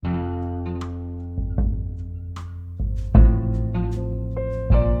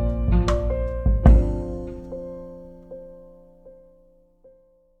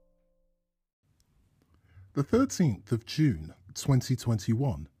the 13th of June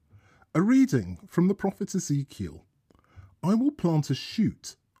 2021. A reading from the prophet Ezekiel. I will plant a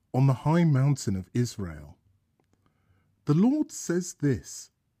shoot on the high mountain of Israel. The Lord says this: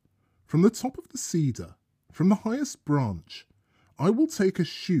 from the top of the cedar, from the highest branch, I will take a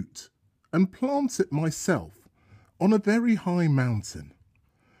shoot and plant it myself on a very high mountain.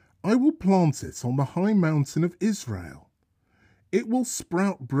 I will plant it on the high mountain of Israel. It will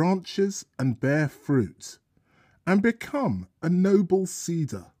sprout branches and bear fruit, and become a noble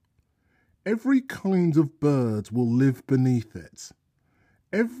cedar. Every kind of bird will live beneath it.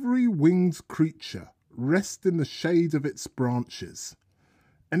 Every winged creature rest in the shade of its branches,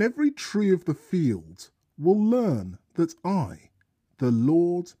 and every tree of the field will learn that I, the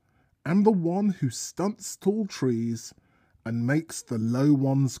Lord, am the one who stunts tall trees and makes the low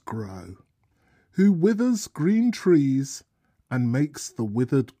ones grow, who withers green trees and makes the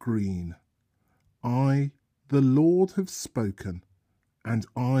withered green. I, the Lord, have spoken, and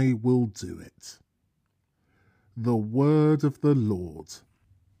I will do it. The word of the Lord.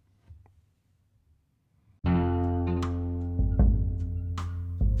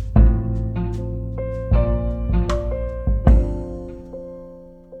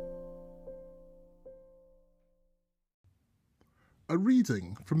 A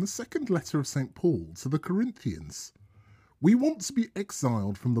reading from the second letter of St. Paul to the Corinthians. We want to be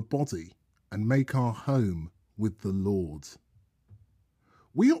exiled from the body and make our home with the Lord.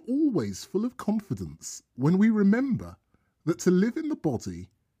 We are always full of confidence when we remember that to live in the body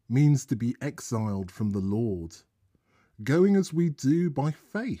means to be exiled from the Lord, going as we do by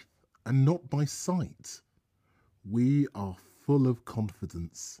faith and not by sight. We are full of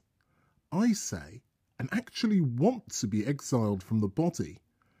confidence. I say, and actually want to be exiled from the body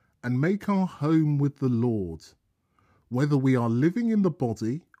and make our home with the Lord. Whether we are living in the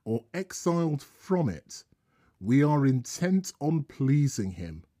body or exiled from it, we are intent on pleasing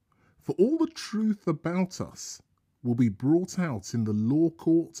him, for all the truth about us will be brought out in the law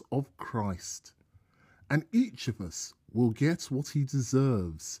court of Christ, and each of us will get what he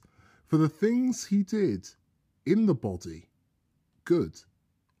deserves for the things he did in the body, good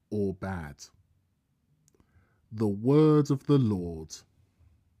or bad. The word of the Lord.